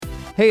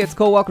Hey, it's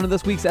Cole. Welcome to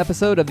this week's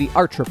episode of the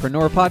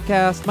Artrepreneur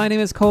Podcast. My name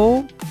is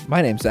Cole.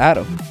 My name's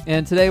Adam.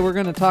 And today we're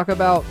going to talk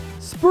about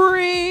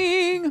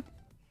spring.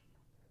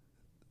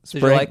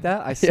 Did you like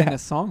that? I sang a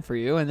song for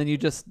you, and then you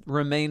just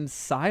remained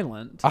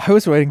silent. I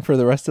was waiting for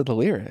the rest of the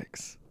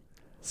lyrics.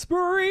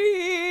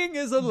 Spring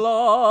is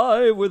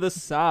alive with the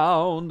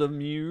sound of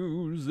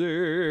music.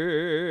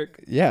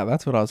 Yeah,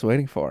 that's what I was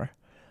waiting for.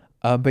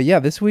 But yeah,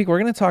 this week we're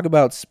going to talk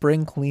about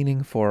spring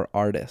cleaning for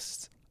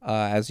artists.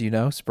 As you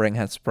know, spring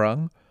has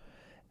sprung.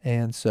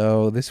 And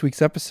so this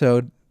week's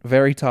episode,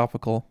 very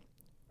topical.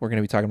 We're going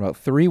to be talking about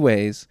 3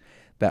 ways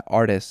that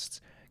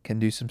artists can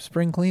do some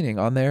spring cleaning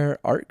on their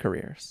art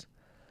careers.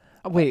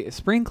 Wait,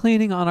 spring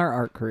cleaning on our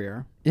art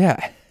career?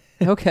 Yeah.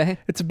 Okay.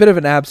 It's a bit of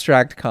an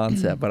abstract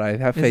concept, but I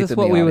have faith in the audience. Is this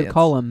what we would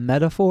call a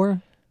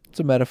metaphor? It's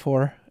a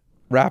metaphor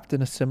wrapped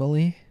in a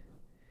simile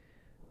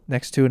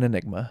next to an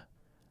enigma.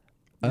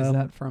 Is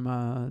that from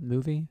a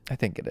movie? I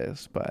think it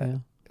is, but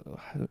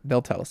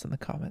they'll tell us in the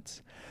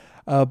comments.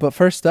 But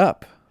first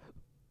up,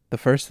 the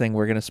first thing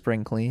we're going to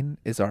spring clean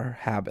is our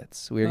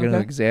habits. We're going to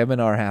examine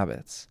our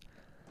habits.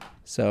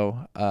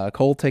 So,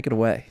 Cole, take it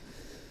away.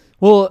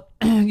 Well,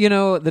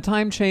 the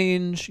time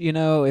change,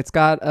 it's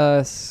got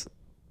us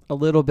a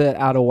little bit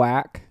out of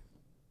whack.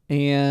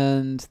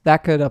 And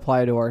that could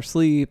apply to our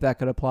sleep. That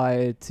could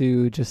apply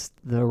to just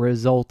the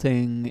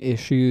resulting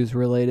issues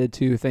related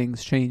to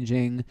things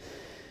changing.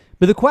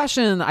 But the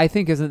question I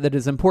think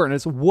is important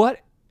is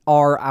what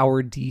are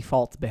our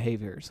default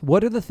behaviors?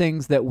 What are the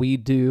things that we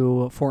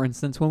do, for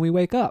instance, when we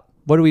wake up?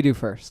 What do we do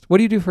first? What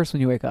do you do first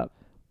when you wake up?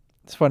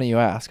 It's funny you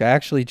ask. I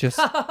actually just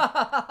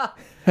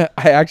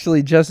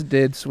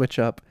did switch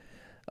up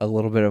a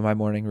little bit of my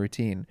morning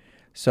routine.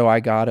 So I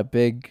got a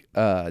big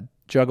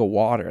jug of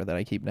water that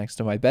I keep next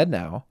to my bed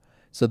now.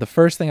 So the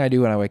first thing I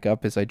do when I wake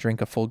up is I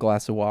drink a full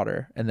glass of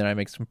water, and then I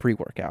make some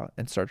pre-workout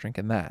and start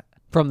drinking that.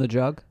 From the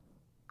jug?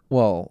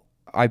 Well,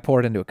 I pour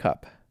it into a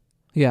cup.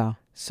 Yeah.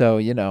 So,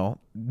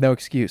 no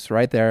excuse.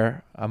 Right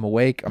there, I'm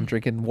awake, I'm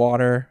drinking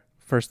water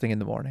first thing in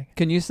the morning.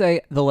 Can you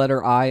say the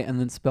letter I and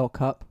then spell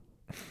cup?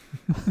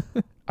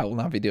 I will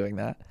not be doing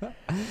that.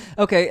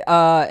 Okay,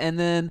 and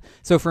then,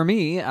 so for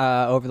me,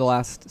 over the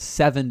last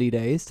 70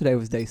 days, today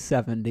was day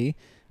 70,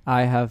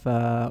 I have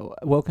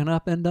woken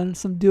up and done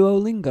some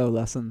Duolingo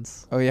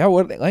lessons. Oh, yeah?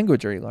 What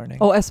language are you learning?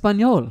 Oh,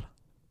 español.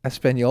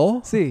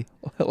 ¿Español? Sí.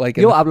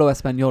 Yo hablo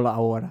español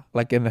ahora.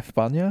 Like in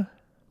España?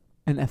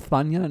 En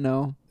España,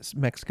 no.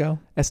 Mexico?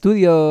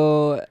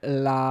 Estudio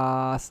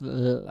las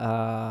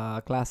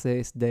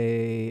clases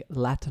de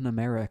Latin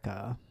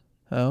America.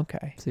 Oh,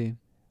 okay. Sí.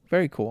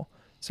 Very cool.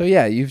 So,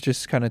 yeah, you've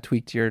just kind of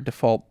tweaked your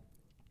default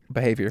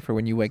behavior for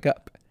when you wake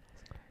up.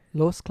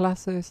 La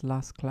clase.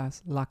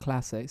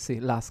 Sí,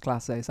 las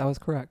clases. I was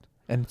correct.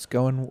 And it's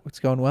going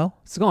well?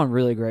 It's going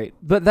really great.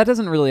 But that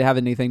doesn't really have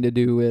anything to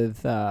do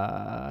with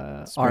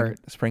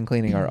art. Spring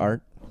cleaning our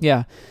art?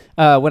 Yeah.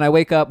 When I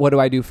wake up, what do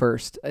I do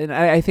first? And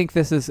I think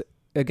this is,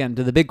 again,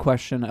 to the big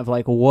question of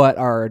like, what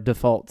are our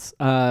defaults?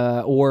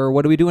 Or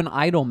what do we do in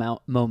idle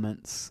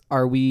moments?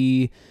 Are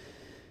we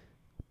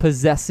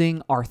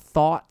possessing our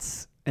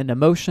thoughts and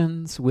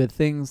emotions with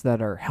things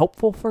that are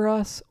helpful for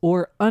us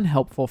or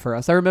unhelpful for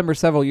us? I remember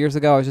several years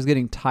ago, I was just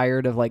getting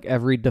tired of like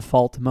every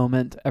default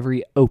moment,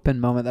 every open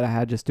moment that I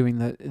had just doing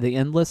the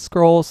endless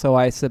scroll. So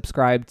I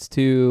subscribed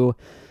to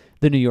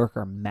the New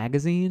Yorker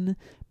magazine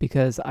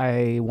because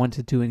I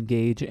wanted to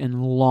engage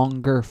in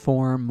longer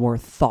form, more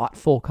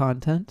thoughtful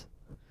content.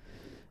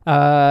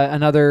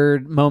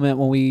 Another moment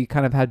when we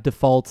kind of had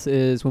defaults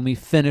is when we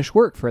finish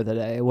work for the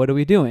day. What are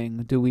we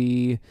doing? Do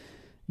we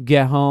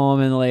get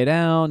home and lay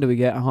down? Do we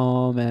get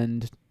home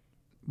and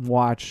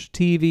watch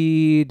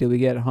TV? Do we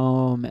get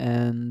home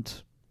and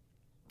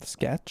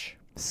sketch?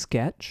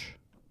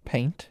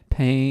 Paint?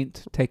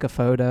 Take a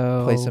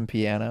photo. Play some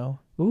piano.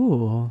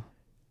 Ooh.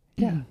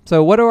 Yeah.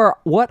 So what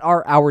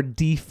are our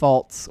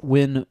defaults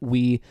when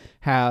we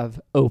have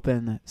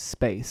open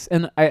space?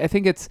 And I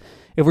think it's,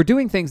 if we're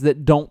doing things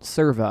that don't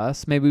serve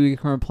us, maybe we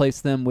can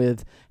replace them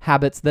with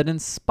habits that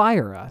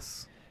inspire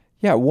us.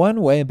 Yeah,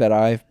 one way that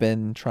I've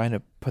been trying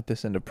to put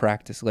this into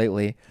practice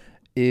lately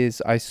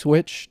is I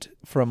switched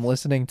from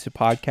listening to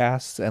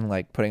podcasts and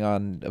like putting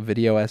on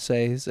video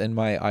essays in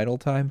my idle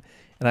time,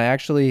 and I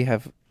actually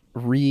have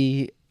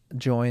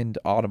rejoined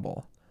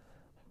Audible.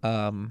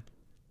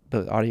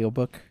 The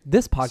audiobook.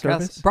 This podcast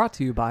service. Brought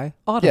to you by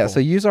Audible. Yeah,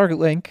 so use our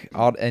link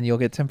and you'll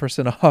get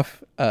 10%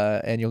 off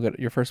and you'll get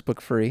your first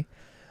book free.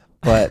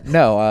 But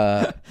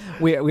no,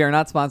 we are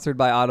not sponsored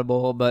by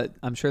Audible, but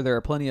I'm sure there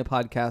are plenty of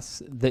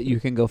podcasts that you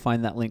can go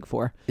find that link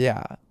for.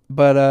 Yeah,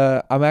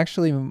 but I'm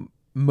actually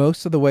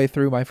most of the way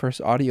through my first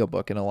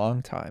audiobook in a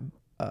long time,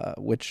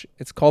 which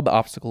it's called The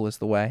Obstacle is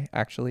the Way,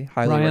 actually.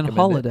 Highly Ryan recommend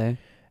Holiday.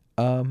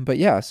 It. But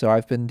yeah, so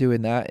I've been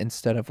doing that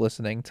instead of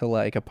listening to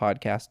like a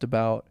podcast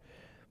about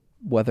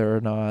whether or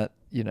not,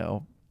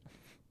 9/11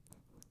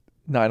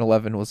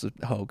 was a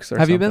hoax or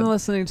Have something. you been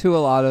listening to a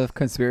lot of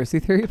conspiracy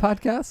theory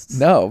podcasts?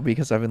 No,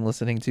 because I've been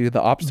listening to The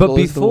Obstacle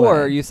But is the Way.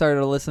 before you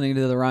started listening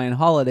to the Ryan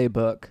Holiday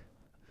book,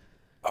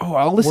 Oh,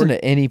 I'll listen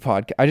to any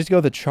podcast. I just go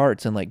to the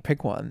charts and like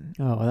pick one.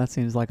 Oh, that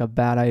seems like a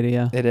bad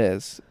idea. It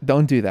is.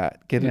 Don't do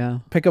that.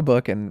 Pick a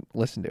book and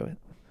listen to it.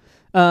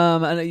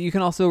 And you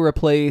can also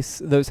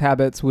replace those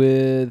habits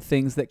with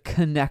things that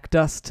connect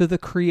us to the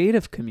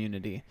creative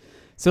community.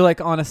 So like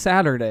on a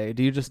Saturday,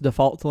 do you just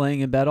default to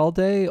laying in bed all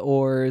day,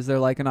 or is there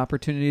like an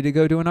opportunity to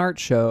go to an art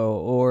show,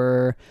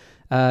 or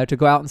to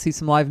go out and see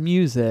some live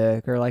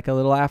music, or like a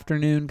little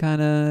afternoon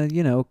kind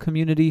of,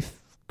 community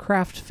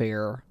craft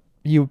fair?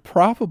 You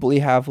probably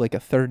have like a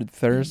third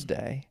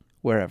Thursday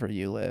wherever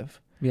you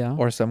live. Yeah.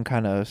 Or some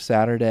kind of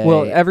Saturday.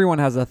 Well, everyone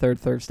has a third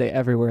Thursday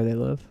everywhere they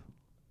live.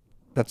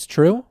 That's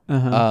true.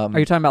 Uh-huh. Are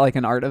you talking about like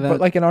an art event?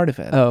 But like an art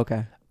event. Oh,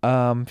 okay.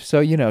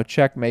 So,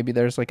 check maybe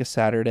there's like a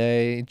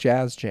Saturday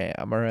jazz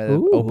jam or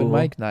an open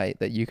mic night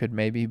that you could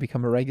maybe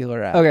become a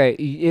regular at.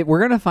 Okay, we're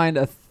going to find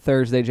a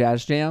Thursday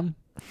jazz jam,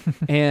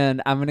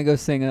 and I'm going to go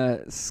sing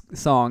a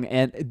song,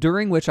 and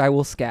during which I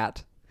will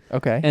scat.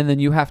 Okay. And then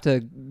you have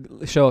to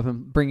show up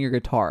and bring your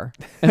guitar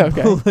and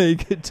play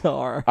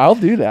guitar. I'll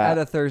do that. At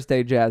a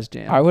Thursday jazz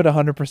jam. I would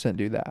 100%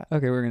 do that.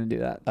 Okay, we're going to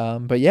do that.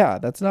 But yeah,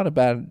 that's not a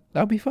bad...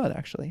 That would be fun,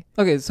 actually.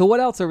 Okay, so what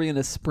else are we going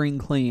to spring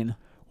clean?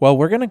 Well,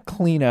 we're going to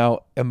clean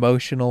out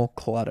emotional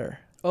clutter.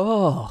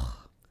 Oh.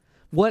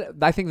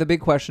 I think the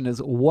big question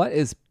is, what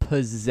is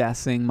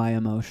possessing my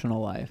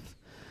emotional life?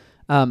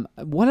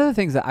 One of the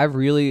things that I've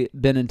really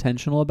been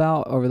intentional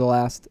about over the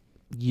last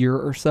year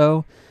or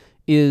so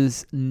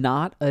is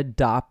not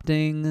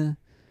adopting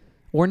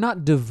or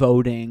not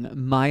devoting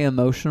my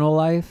emotional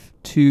life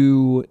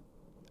to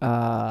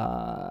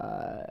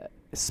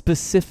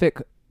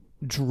specific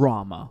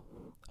drama.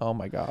 Oh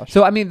my gosh.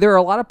 So, I mean, there are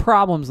a lot of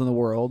problems in the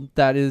world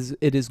that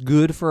it is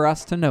good for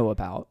us to know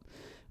about.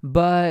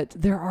 But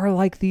there are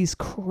like these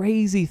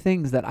crazy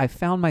things that I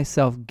found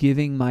myself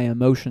giving my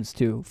emotions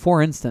to.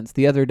 For instance,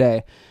 the other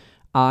day,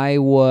 I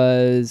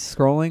was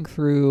scrolling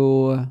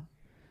through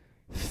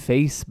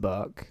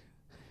Facebook,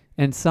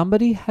 and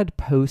somebody had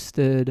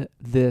posted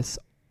this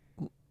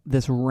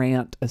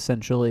rant,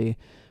 essentially,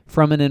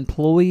 from an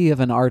employee of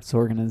an arts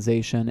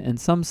organization in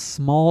some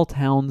small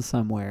town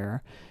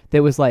somewhere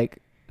that was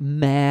like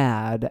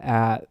mad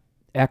at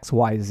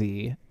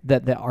XYZ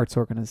that the arts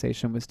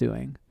organization was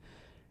doing.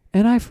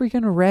 And I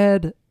freaking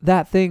read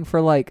that thing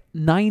for like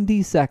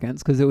 90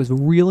 seconds because it was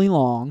really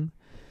long.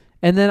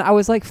 And then I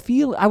was like,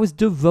 I was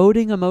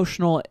devoting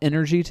emotional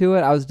energy to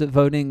it. I was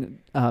devoting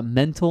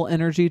mental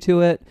energy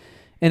to it.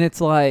 And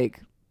it's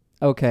like,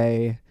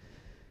 okay,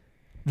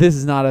 this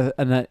is not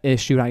an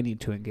issue I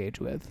need to engage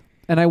with.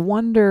 And I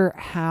wonder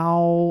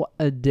how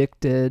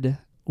addicted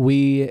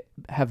we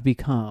have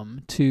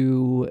become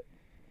to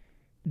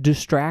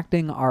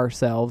distracting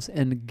ourselves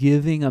and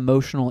giving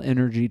emotional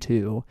energy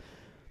to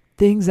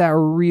things that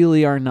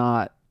really are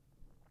not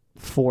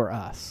for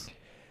us.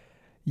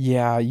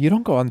 Yeah, you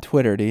don't go on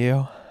Twitter, do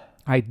you?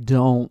 I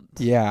don't.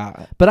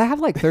 Yeah. But I have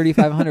like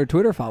 3,500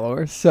 Twitter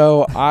followers.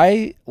 So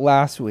I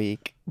last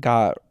week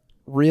got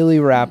really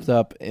wrapped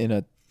up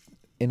in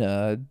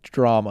a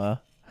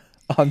drama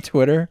on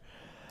Twitter.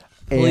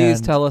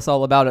 Please tell us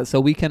all about it so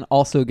we can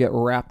also get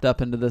wrapped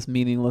up into this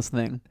meaningless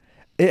thing.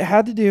 It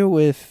had to do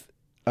with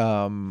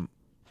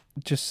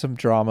just some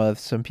drama of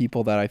some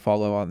people that I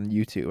follow on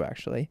YouTube,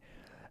 actually.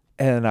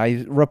 And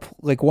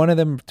one of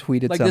them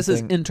tweeted like something. This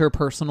is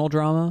interpersonal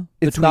drama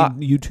it's between not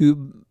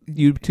YouTube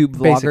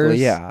vloggers. Basically,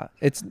 yeah.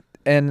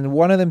 And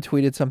one of them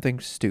tweeted something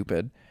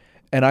stupid,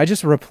 and I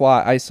just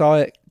replied. I saw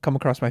it come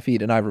across my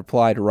feed, and I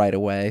replied right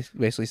away,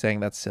 basically saying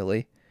that's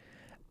silly.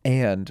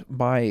 And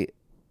my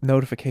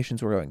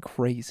notifications were going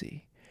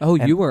crazy. Oh,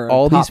 and you were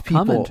all a top these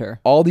people. commenter.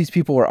 All these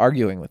people were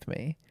arguing with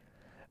me,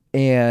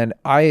 and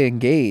I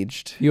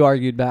engaged. You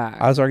argued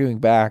back. I was arguing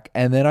back,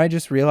 and then I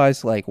just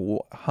realized, like,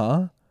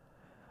 huh?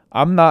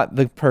 I'm not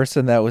the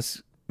person that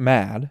was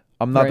mad.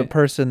 I'm not the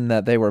person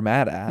that they were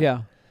mad at.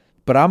 Yeah.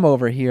 But I'm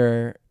over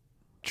here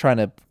trying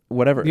to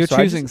whatever. You're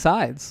choosing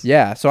sides.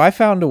 Yeah. So I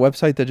found a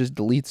website that just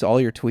deletes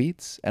all your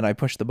tweets, and I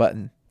pushed the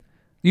button.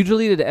 You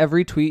deleted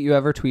every tweet you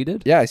ever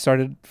tweeted? Yeah, I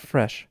started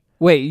fresh.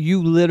 Wait,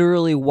 you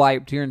literally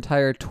wiped your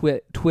entire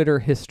Twitter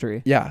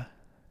history? Yeah.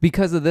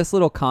 Because of this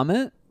little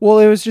comment? Well,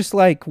 it was just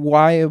like,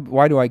 why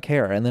do I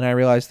care? And then I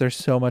realized there's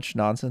so much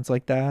nonsense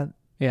like that.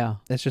 Yeah.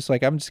 It's just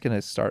like, I'm just going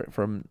to start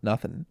from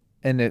nothing.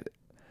 And it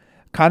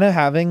kind of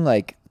having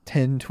like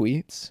 10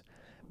 tweets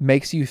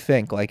makes you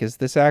think, like, is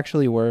this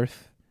actually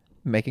worth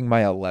making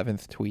my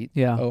 11th tweet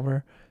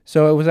over?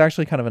 So it was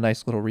actually kind of a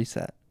nice little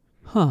reset.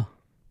 Huh.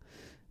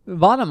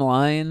 Bottom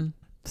line,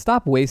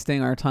 stop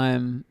wasting our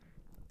time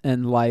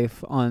and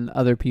life on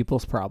other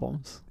people's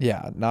problems.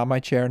 Yeah. Not my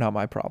chair, not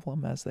my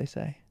problem, as they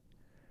say.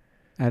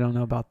 I don't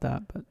know about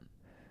that, but.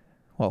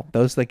 Well,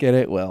 those that get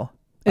it will.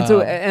 And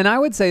so, and I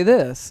would say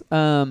this,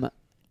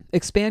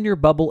 expand your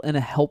bubble in a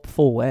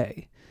helpful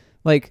way.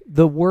 Like,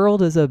 the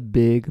world is a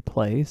big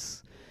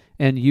place,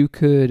 and you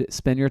could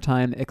spend your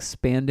time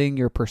expanding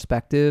your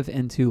perspective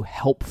into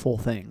helpful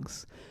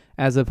things,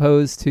 as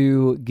opposed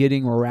to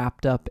getting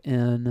wrapped up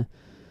in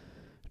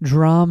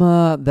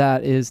drama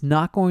that is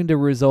not going to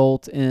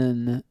result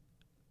in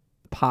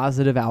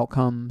positive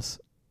outcomes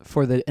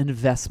for the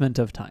investment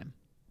of time.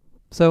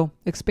 So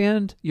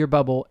expand your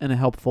bubble in a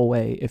helpful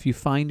way if you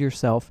find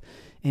yourself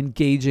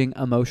engaging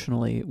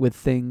emotionally with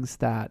things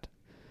that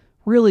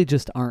really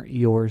just aren't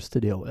yours to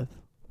deal with.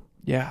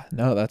 Yeah,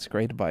 no, that's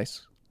great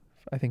advice.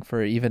 I think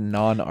for even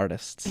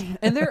non-artists.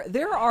 And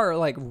there are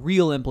like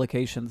real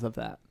implications of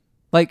that.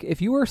 Like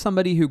if you were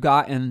somebody who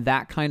got in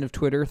that kind of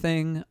Twitter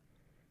thing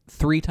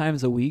 3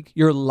 times a week,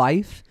 your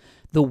life,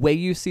 the way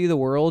you see the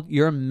world,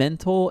 your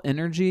mental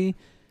energy,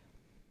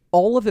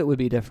 all of it would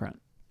be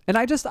different. And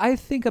I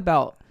think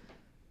about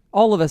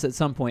all of us at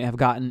some point have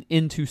gotten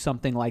into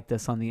something like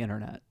this on the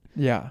internet.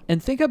 Yeah.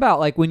 And think about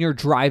like when you're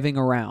driving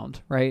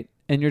around, right?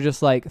 And you're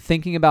just like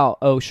thinking about,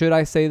 oh, should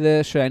I say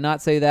this? Should I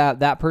not say that?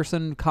 That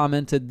person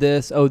commented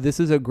this. Oh, this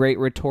is a great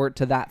retort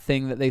to that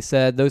thing that they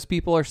said. Those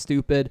people are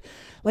stupid.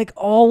 Like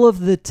all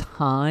of the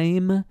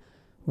time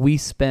we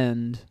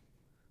spend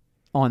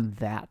on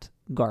that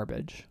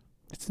garbage.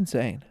 It's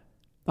insane.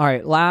 All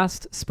right,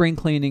 last spring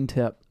cleaning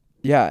tip.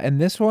 Yeah, and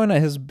this one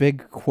has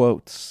big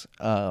quotes.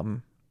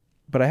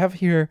 But I have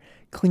here,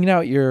 clean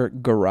out your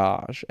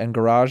garage, and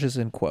garage is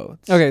in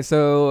quotes. Okay,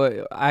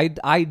 so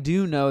I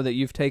do know that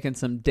you've taken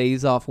some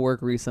days off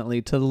work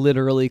recently to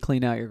literally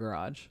clean out your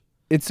garage.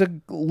 It's a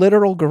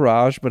literal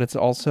garage, but it's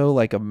also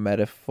like a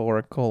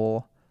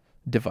metaphorical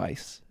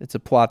device. It's a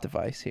plot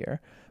device here.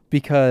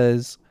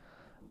 Because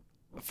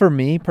for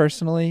me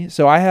personally,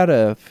 so I had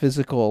a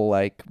physical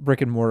like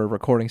brick and mortar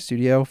recording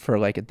studio for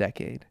like a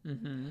decade.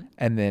 Mm-hmm.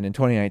 And then in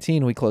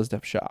 2019, we closed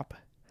up shop.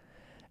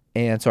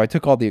 And so I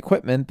took all the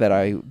equipment that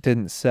I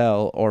didn't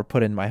sell or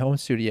put in my home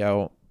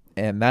studio,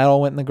 and that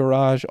all went in the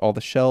garage. All the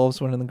shelves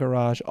went in the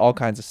garage, all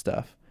kinds of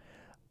stuff.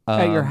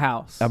 At your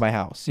house. At my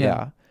house,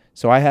 yeah.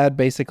 So I had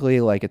basically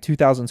like a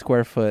 2,000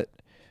 square foot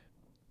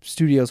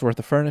studio's worth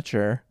of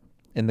furniture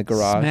in the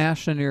garage.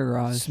 Smashed into your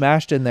garage.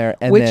 Smashed in there.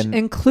 And which then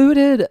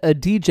included a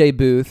DJ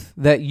booth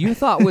that you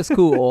thought was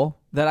cool,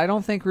 that I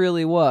don't think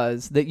really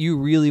was, that you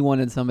really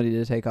wanted somebody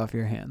to take off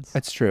your hands.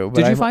 That's true.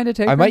 But Did you find a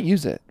taker? I might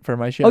use it for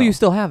my show. Oh, you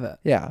still have it?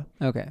 Yeah.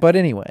 Okay. But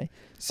anyway,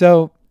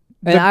 so...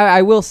 And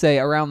I will say,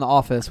 around the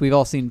office, we've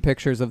all seen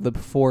pictures of the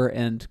before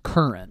and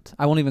current.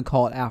 I won't even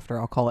call it after.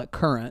 I'll call it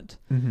current.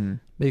 Mm-hmm.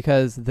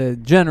 Because the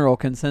general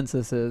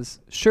consensus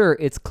is, sure,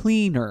 it's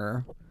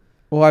cleaner.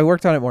 Well, I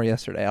worked on it more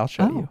yesterday. I'll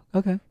show you.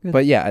 Okay, good.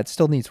 But yeah, it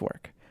still needs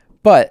work.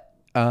 But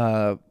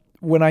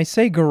when I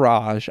say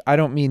garage, I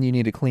don't mean you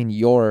need to clean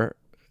your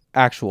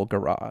actual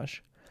garage.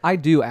 I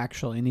do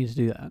actually need to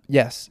do that.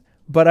 Yes.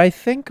 But I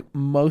think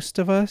most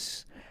of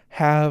us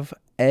have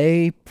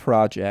a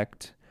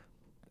project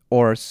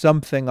or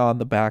something on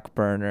the back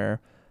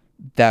burner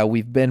that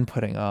we've been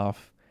putting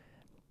off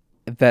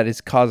that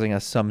is causing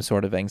us some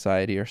sort of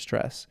anxiety or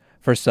stress.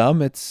 For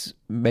some, it's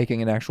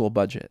making an actual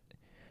budget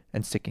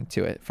and sticking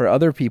to it. For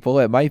other people,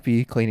 it might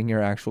be cleaning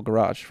your actual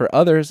garage. For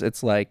others,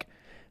 it's like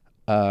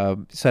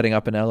setting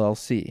up an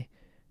LLC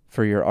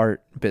for your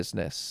art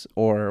business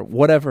or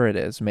whatever it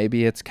is.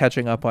 Maybe it's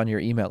catching up on your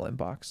email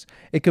inbox.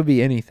 It could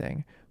be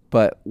anything.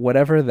 But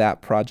whatever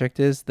that project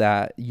is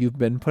that you've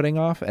been putting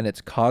off and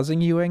it's causing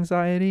you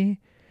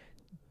anxiety,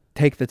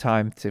 take the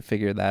time to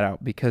figure that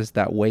out, because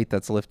that weight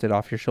that's lifted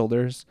off your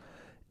shoulders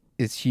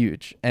is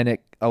huge, and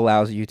it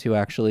allows you to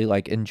actually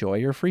like enjoy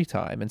your free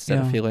time instead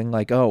of feeling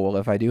like, oh, well,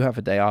 if I do have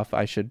a day off,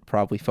 I should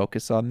probably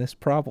focus on this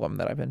problem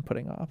that I've been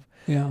putting off.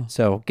 Yeah.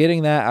 So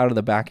getting that out of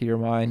the back of your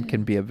mind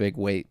can be a big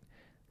weight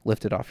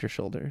lifted off your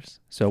shoulders.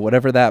 So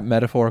whatever that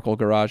metaphorical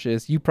garage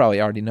is, you probably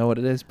already know what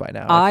it is by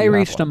now. I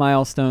reached a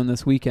milestone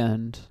this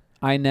weekend.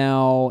 I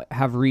now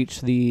have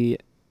reached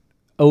the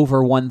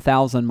over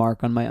 1,000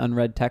 mark on my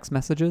unread text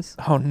messages.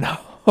 Oh no.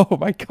 Oh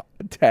my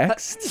God.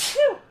 Text.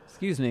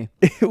 Excuse me.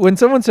 When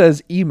someone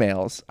says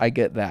emails, I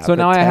get that. So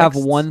now I have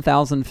texts?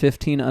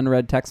 1,015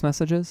 unread text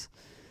messages.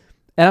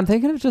 And I'm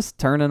thinking of just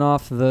turning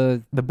off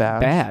the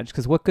badge,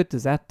 because what good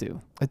does that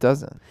do? It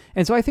doesn't.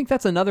 And so I think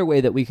that's another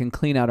way that we can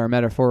clean out our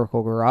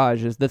metaphorical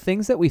garage, is the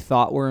things that we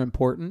thought were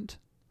important,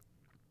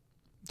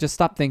 just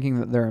stop thinking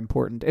that they're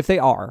important. If they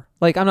are.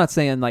 Like, I'm not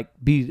saying like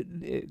be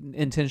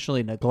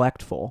intentionally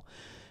neglectful,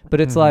 but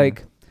it's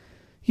like,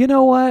 you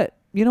know what?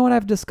 You know what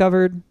I've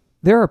discovered?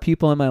 There are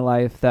people in my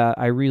life that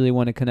I really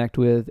want to connect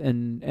with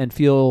and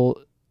feel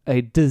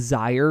a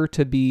desire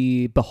to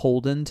be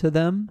beholden to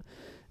them.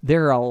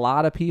 There are a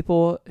lot of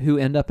people who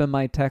end up in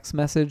my text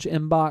message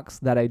inbox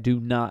that I do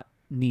not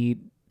need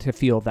to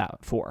feel that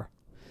for.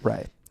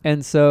 Right.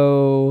 And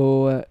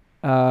so,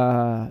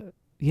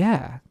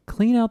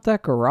 clean out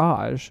that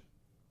garage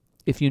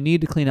if you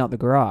need to clean out the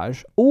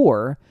garage,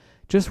 or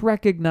just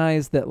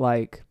recognize that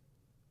like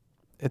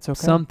it's okay.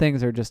 Some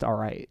things are just all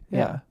right.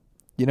 Yeah.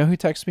 You know who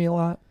texts me a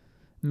lot?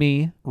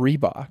 Me.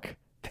 Reebok.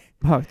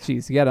 Oh,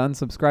 geez. You got to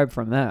unsubscribe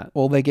from that.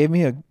 Well, they gave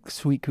me a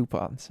sweet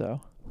coupon,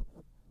 so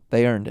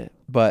they earned it.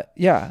 But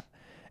yeah,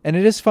 and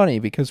it is funny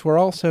because we're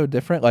all so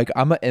different. Like,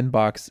 I'm an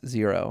inbox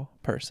 0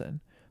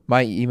 person.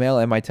 My email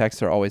and my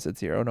texts are always at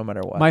 0 no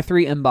matter what. My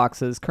 3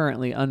 inboxes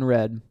currently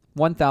unread: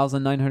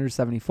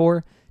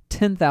 1,974,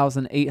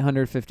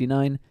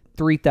 10,859,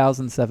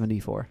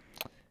 3,074.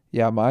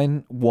 Yeah,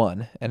 mine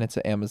 1, and it's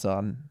an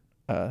Amazon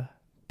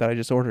that I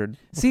just ordered.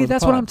 See,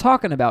 that's what I'm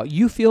talking about.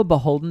 You feel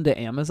beholden to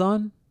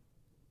Amazon?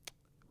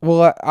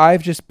 Well,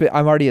 I'm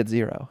already at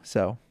 0,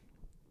 so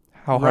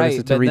how hard is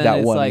it to read that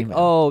it's one like, email?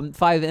 oh,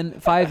 five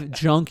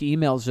junk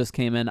emails just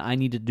came in. I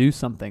need to do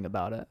something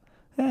about it.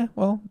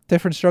 Well,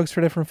 different strokes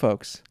for different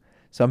folks.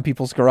 Some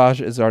people's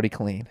garage is already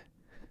clean.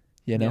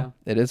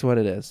 It is what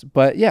it is.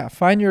 But yeah,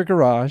 find your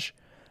garage,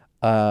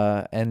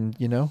 and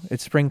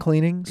it's spring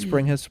cleaning.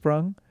 Spring has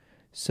sprung,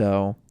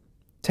 so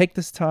take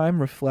this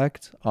time,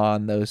 reflect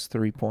on those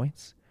 3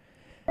 points,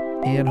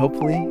 and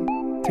hopefully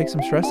take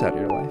some stress out of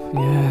your life.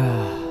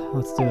 Yeah,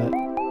 let's do it.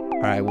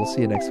 All right, we'll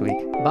see you next week.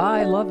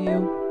 Bye. Love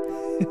you.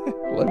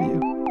 Love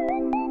you.